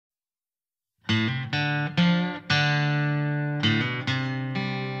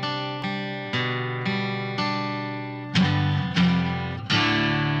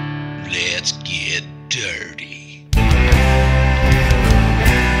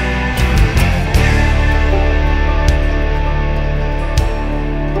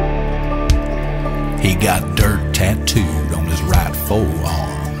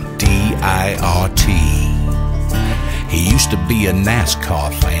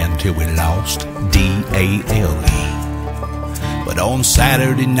NASCAR fan till we lost D-A-L-E. But on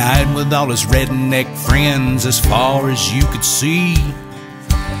Saturday night with all his redneck friends, as far as you could see,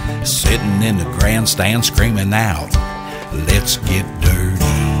 sitting in the grandstand screaming out, "Let's get dirty."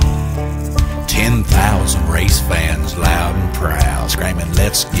 10,000 race fans loud and proud screaming,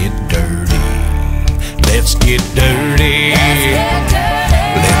 "Let's get dirty. Let's get dirty.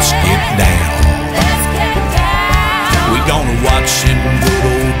 Let's get down. We gonna watch them good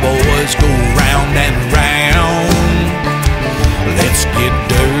old boys go round and round. Let's get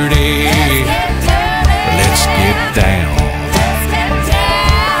dirty. Let's get down.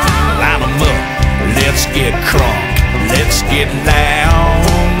 Line them up. Let's get crunk. Let's get down."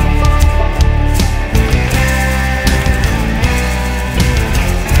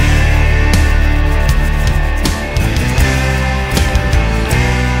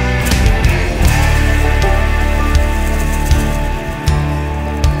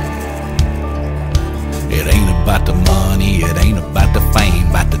 It ain't about the money, it ain't about the fame,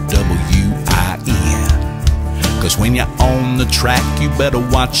 about the W-I-N. 'Cause when you're on the track, you better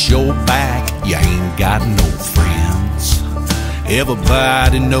watch your back. You ain't got no friends.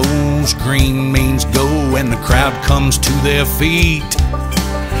 Everybody knows green means go, and the crowd comes to their feet.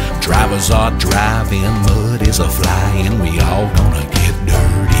 Drivers are driving, mud is a flying. We all gonna get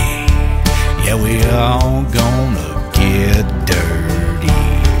dirty. Yeah, we all gonna get dirty.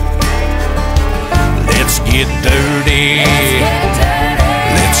 Let's get dirty.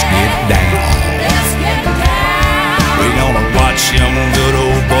 Let's get down. We're gonna watch them good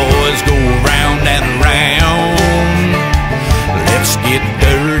old boys go round and round. Let's get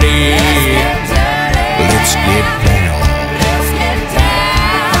dirty. Let's get down.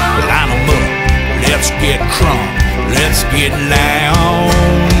 Line them up. Let's get crunk. Let's get loud.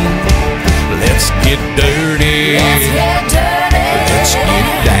 Let's get dirty. Let's get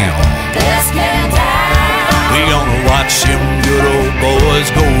down. We gonna watch them good old boys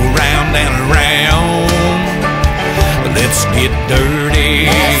go round and round. Let's get dirty.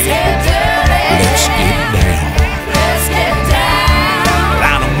 Let's get down.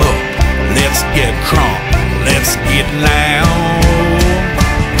 Line them up. Let's get crunk. Let's get loud.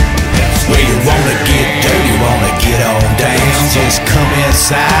 Where you wanna get dirty, wanna get on down, just come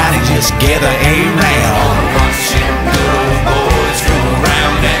inside and just gather around.